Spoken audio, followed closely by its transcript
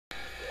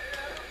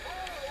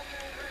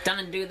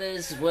Gonna do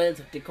this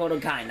with Dakota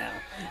Kai now.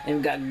 And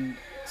we've got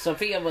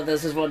Sophia with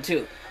us as well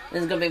too.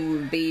 This is gonna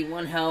be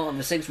one hell of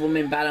a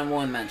 6-woman battle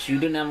one match. You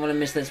do not want to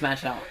miss this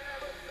match at all.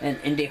 And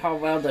Indy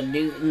Hartwell, the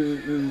new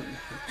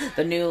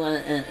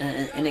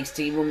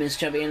NXT Women's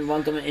Champion.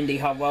 Welcome, Indy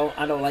Hartwell.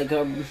 I don't like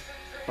her,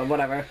 but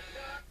whatever.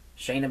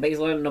 Shayna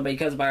Baszler, nobody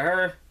cares about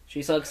her.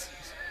 She sucks.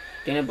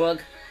 Dana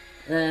Brooke,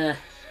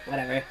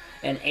 whatever.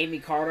 And Amy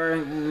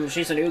Carter,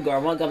 she's a new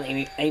girl. Welcome,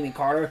 Amy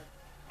Carter.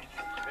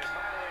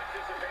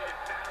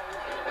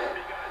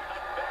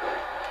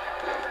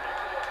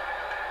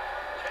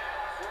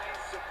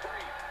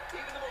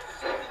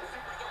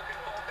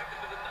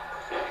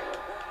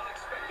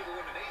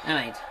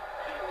 Alright.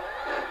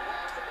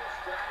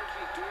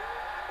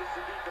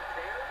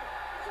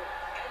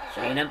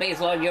 Shayna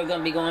Baszler, you're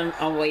gonna be going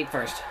away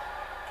first.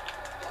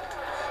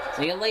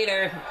 See you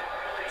later,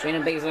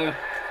 Shayna Baszler.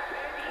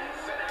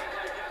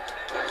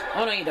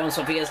 Oh no you don't,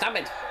 Sophia, stop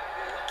it!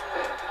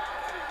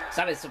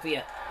 Stop it,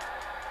 Sophia.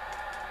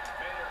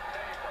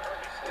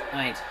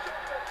 Alright.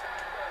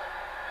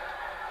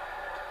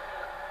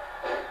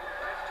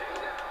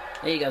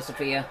 There you go,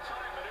 Sophia.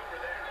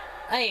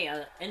 Hey,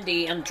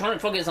 Indy, I'm trying to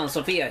focus on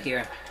Sophia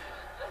here.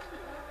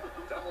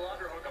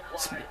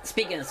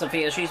 Speaking of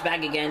Sophia, she's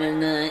back again in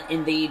the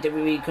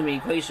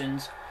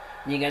WWE2K23.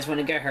 You guys want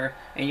to get her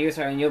and use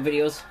her in your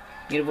videos.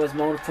 Universe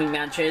mode, free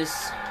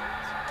matches,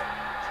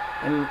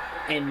 and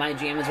my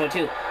GM as well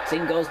too.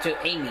 Same goes to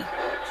Amy.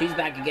 She's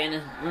back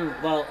again.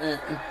 Well,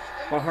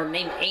 her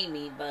name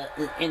Amy, but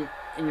in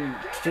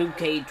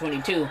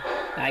 2K22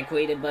 I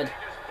created, but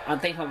I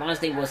think her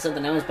last name was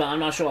something else, but I'm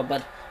not sure.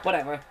 But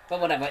whatever.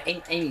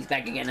 Amy's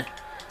back again.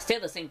 Still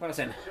the same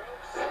person.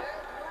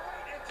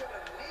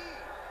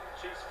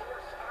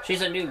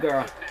 She's a new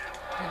girl.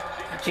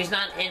 She's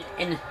not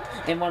in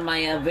one of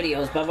my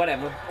videos, but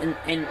whatever.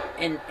 In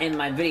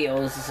my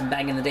videos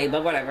back in the day,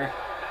 but whatever.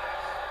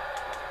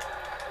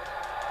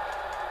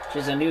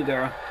 She's a new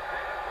girl.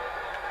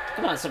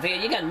 Come on, Sophia,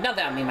 you got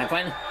nothing on me, my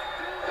friend.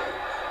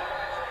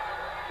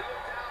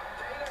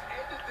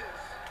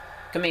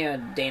 Come here,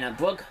 Dana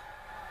Brooke.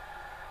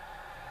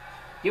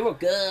 You were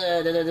good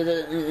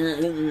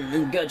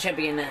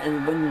champion,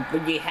 and when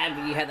you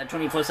had that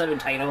 24/7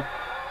 title,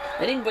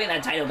 they didn't bring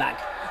that title back.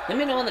 Let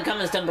me know in the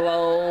comments down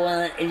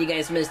below if you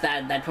guys missed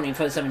that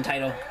 24/7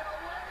 title,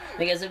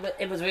 because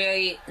it was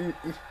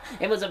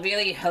a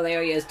very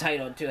hilarious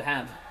title to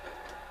have,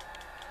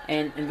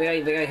 and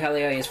very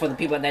hilarious for the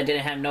people that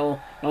didn't have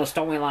no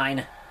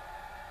storyline,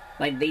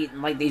 like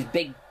these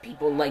big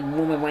people like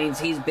Roman Reigns.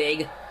 He's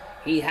big,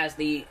 he has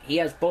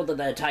both of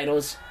the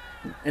titles.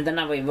 And they're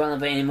not really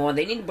relevant anymore.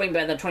 They need to bring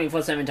back the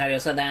 24/7 title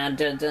so that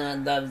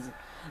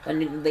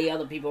the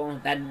other people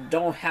that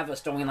don't have a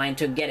storyline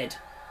to get it.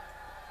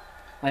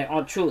 Like,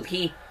 all truth,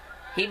 he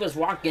was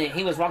walking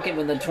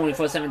with the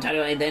 24/7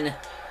 title, and then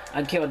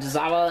Akira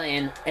Tozawa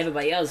and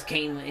everybody else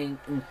came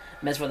and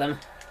messed with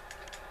them.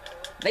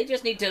 They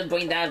just need to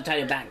bring that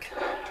title back.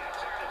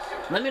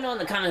 Let me know in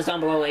the comments down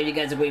below if you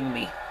guys agree with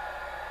me.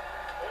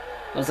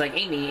 Looks like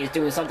Amy is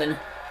doing something.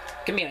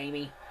 Come here,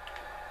 Amy.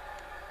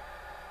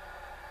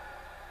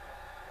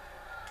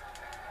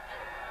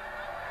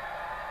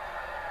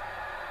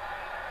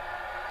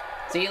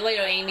 See you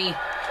later, Amy.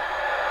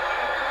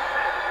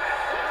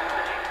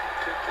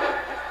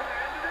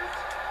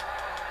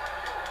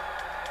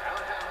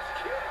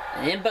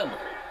 And boom.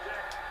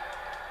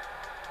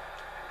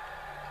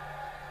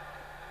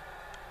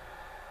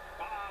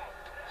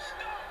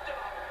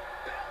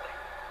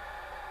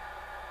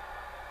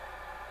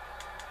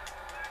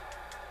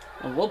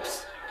 Oh,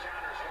 whoops.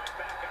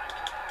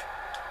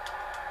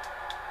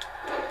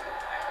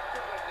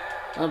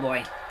 Oh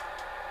boy.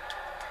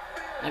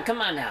 Now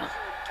come on now.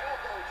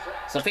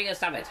 Sophia,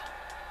 stop it.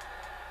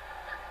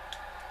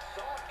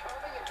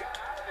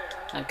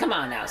 Come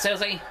on now,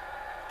 seriously?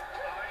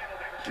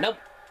 Nope.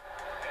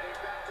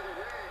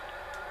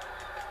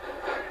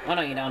 Oh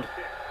no, you don't.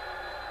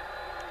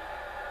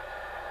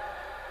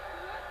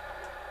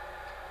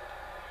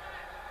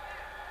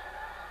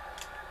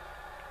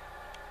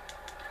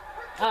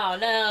 Oh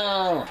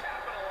no!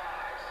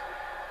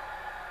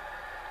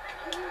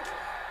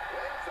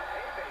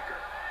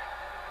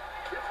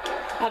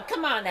 Oh,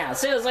 come on now,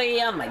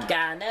 seriously? Oh my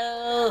god,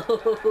 no!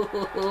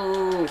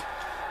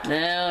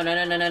 No, no,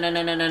 no, no, no, no,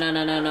 no, no, no, no,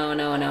 no, no,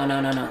 no, no,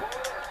 no, no, no.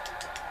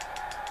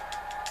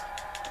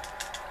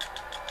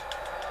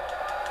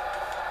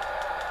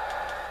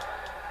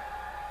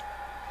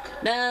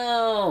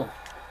 No!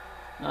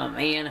 Oh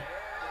man.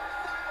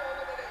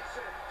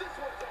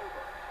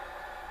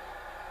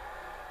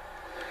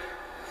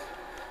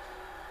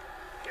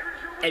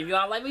 If you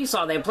all like what you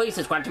saw there, please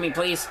subscribe to me,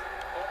 please.